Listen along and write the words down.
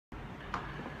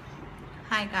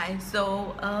Hi guys,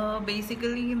 so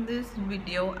basically in this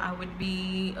video I would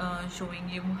be showing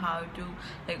you how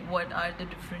to what are the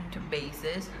different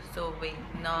bases. So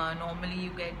normally you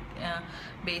get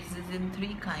bases in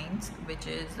three kinds, which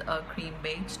is cream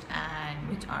based and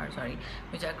which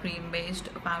are cream based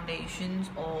foundations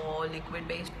or liquid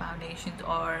based foundations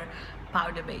or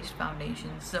powder based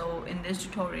foundations. So in this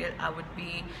tutorial I would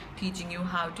be teaching you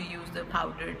how to use the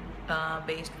powdered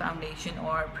based foundation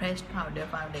or pressed powder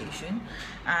foundation,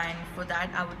 and for that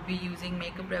I would be using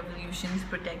Makeup Revolution's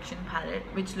protection palette,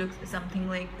 which looks something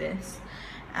like this,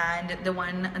 and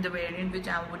the variant which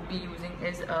I would be using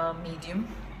is a medium.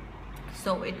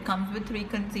 So it comes with three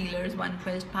concealers, one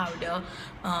pressed powder,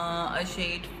 a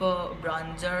shade for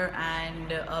bronzer,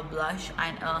 and a blush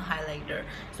and a highlighter.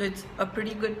 So it's a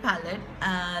pretty good palette,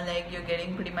 you're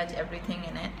getting pretty much everything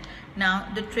in it. Now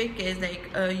the trick is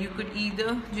you could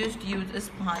either just use a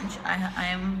sponge.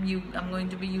 I'm going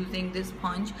to be using this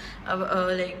sponge,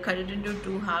 cut it into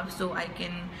two halves so I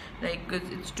can because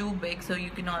it's too big, so you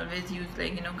can always use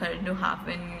cut it into half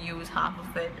and use half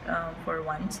of it for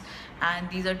once. And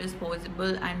these are disposable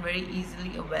and very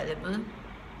easily available,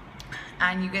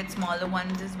 and you get smaller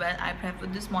ones as well. I prefer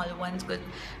the smaller ones because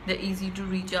they're easy to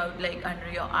reach out under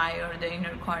your eye or the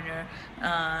inner corner,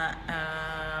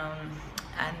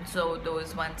 and so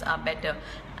those ones are better,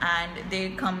 and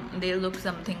they look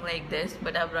something like this,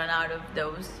 but I've run out of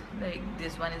those.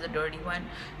 This one is a dirty one,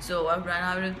 so I've run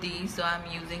out of these, so I'm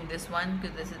using this one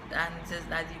because this is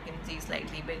as you can see,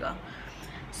 slightly bigger.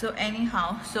 So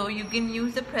anyhow, so you can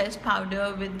use the pressed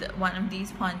powder with one of these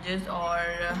sponges or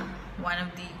one of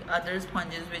the other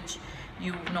sponges which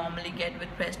you normally get with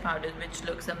pressed powders, which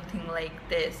look something like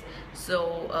this.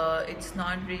 So it's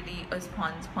not really a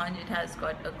sponge, it has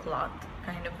got a cloth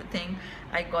kind of a thing.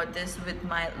 I got this with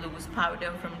my loose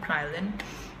powder from Krylon,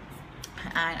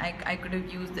 and I could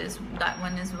have used that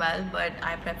one as well, but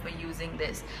I prefer using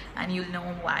this, and you'll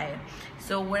know why.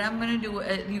 So what I'm gonna do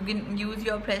is, you can use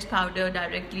your pressed powder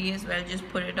directly as well. Just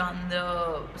put it on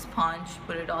the sponge,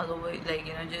 put it all over,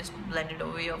 just blend it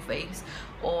over your face,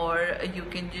 or you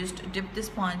can just dip the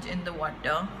sponge in the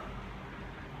water.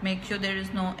 Make sure there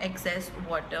is no excess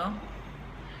water,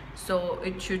 so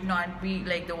it should not be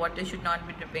the water should not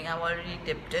be dripping. I've already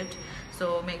dipped it,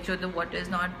 so make sure the water is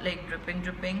not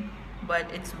dripping,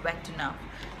 but it's wet enough.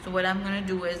 So what I'm going to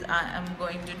do is I'm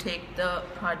going to take the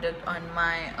product on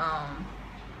my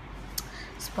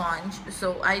sponge.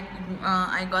 So I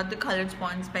got the colored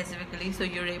sponge specifically so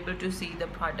you're able to see the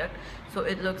product. So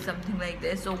it looks something like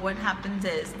this. So what happens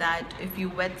is that if you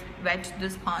wet the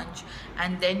sponge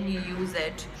and then you use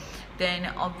it,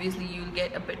 then obviously you'll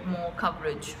get a bit more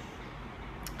coverage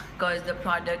because the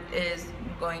product is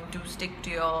going to stick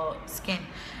to your skin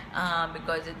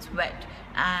because it's wet.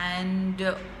 And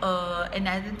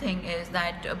another thing is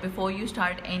that before you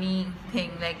start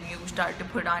anything, you start to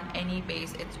put on any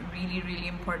base, it's really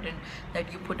important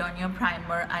that you put on your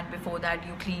primer, and before that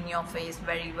you clean your face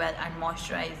very well and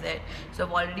moisturize it. So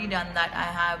I've already done that. I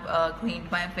have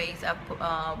cleaned my face, I've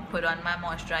put on my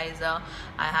moisturizer,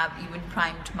 I have even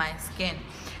primed my skin.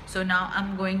 So now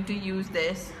I'm going to use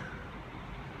this.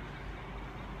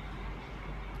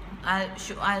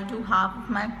 I'll do half of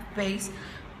my face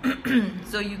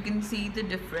so you can see the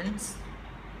difference.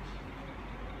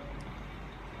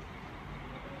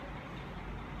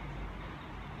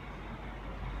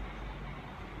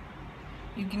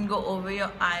 You can go over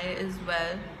your eye as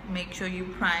well. Make sure you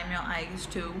prime your eyes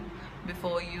too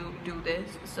before you do this.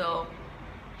 So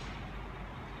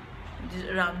just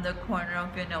around the corner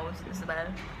of your nose as well.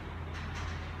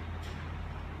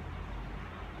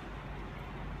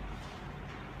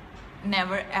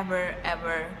 Never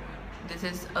ever, this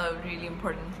is a really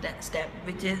important step,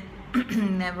 which is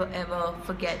never ever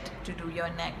forget to do your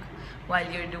neck while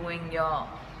you're doing your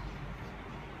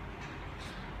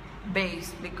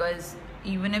base, because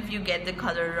even if you get the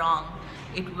color wrong,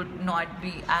 it would not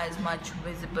be as much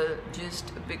visible,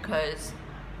 just because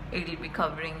it'll be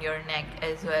covering your neck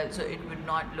as well, so it would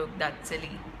not look that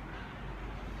silly.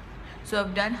 So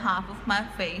I've done half of my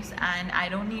face and I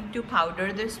don't need to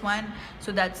powder this one.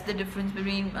 So that's the difference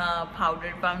between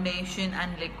powdered foundation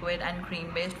and liquid and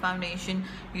cream based foundation.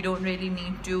 You don't really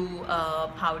need to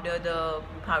powder the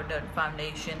powdered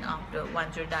foundation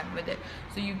once you're done with it.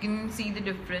 So you can see the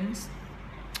difference.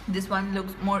 This one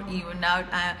looks more evened out.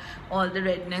 All the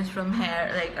redness from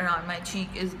hair around my cheek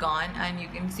is gone, and you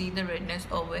can see the redness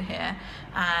over here,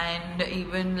 and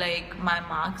even my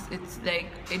marks, it's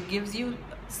it gives you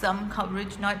some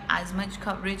coverage, not as much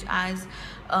coverage as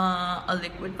a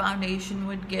liquid foundation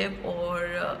would give, or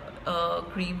a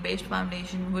cream based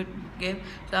foundation would give.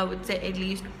 So I would say at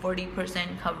least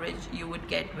 40% coverage you would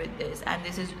get with this, and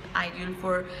this is ideal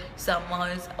for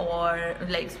summers, or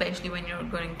like especially when you're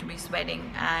going to be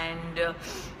sweating, and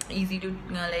easy to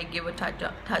like give a touch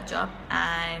up,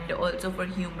 and also for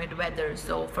humid weather.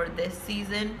 So for this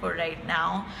season, for right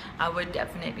now, I would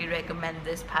definitely recommend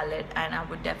this palette, and I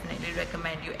would definitely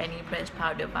recommend you any pressed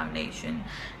powder foundation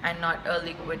and not a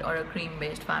liquid or a cream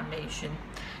based foundation.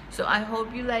 So I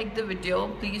hope you liked the video.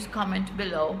 Please comment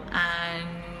below,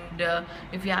 and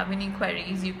if you have any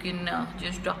queries, you can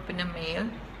just drop in a mail,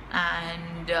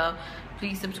 and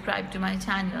please subscribe to my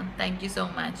channel. Thank you so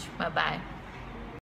much. Bye bye.